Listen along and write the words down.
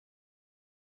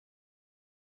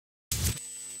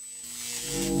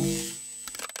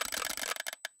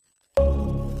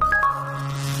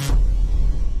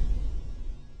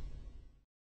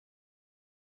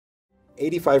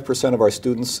85% of our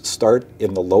students start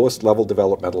in the lowest level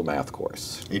developmental math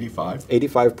course. 85?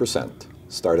 85%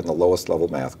 start in the lowest level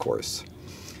math course,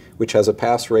 which has a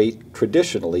pass rate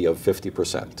traditionally of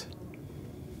 50%.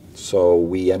 So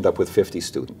we end up with 50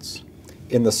 students.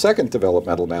 In the second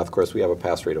developmental math course, we have a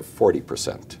pass rate of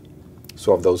 40%.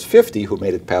 So of those 50 who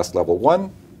made it past level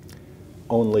 1,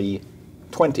 only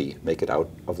 20 make it out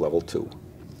of level 2.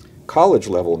 College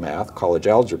level math, college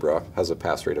algebra, has a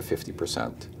pass rate of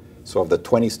 50%. So of the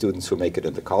 20 students who make it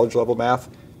into college level math,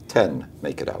 10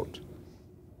 make it out.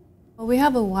 Well, we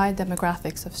have a wide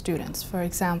demographics of students. For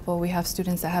example, we have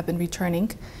students that have been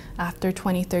returning after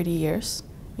 20, 30 years.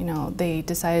 You know, they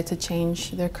decided to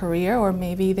change their career, or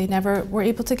maybe they never were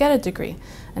able to get a degree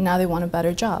and now they want a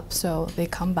better job, so they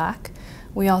come back.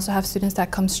 We also have students that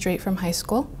come straight from high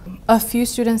school. A few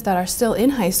students that are still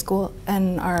in high school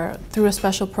and are through a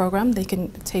special program, they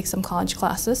can take some college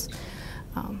classes.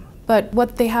 But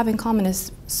what they have in common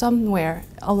is somewhere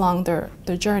along their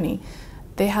journey,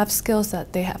 they have skills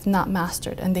that they have not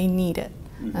mastered and they need it.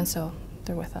 And so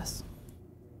they're with us.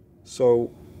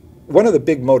 So one of the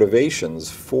big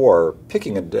motivations for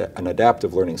picking an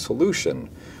adaptive learning solution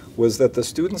was that the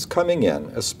students coming in,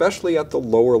 especially at the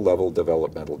lower level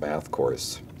developmental math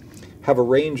course, have a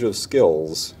range of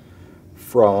skills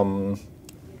from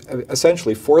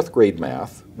essentially 4th grade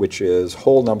math, which is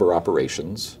whole number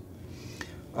operations,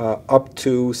 up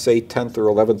to, say, 10th or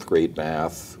 11th grade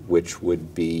math, which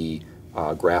would be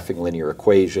graphing linear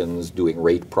equations, doing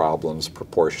rate problems,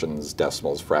 proportions,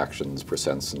 decimals, fractions,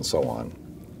 percents, and so on.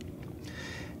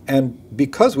 And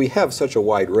because we have such a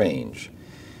wide range,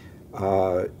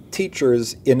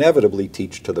 teachers inevitably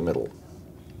teach to the middle.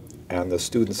 And the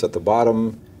students at the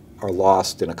bottom are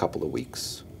lost in a couple of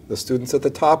weeks. The students at the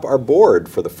top are bored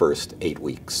for the first 8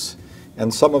 weeks.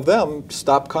 And some of them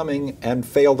stop coming and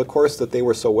fail the course that they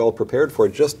were so well prepared for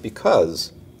just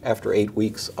because after 8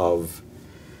 weeks of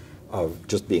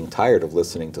just being tired of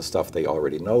listening to stuff they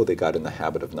already know, they got in the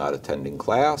habit of not attending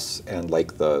class, and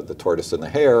like the tortoise and the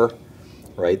hare,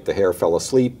 right, the hare fell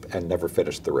asleep and never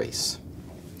finished the race.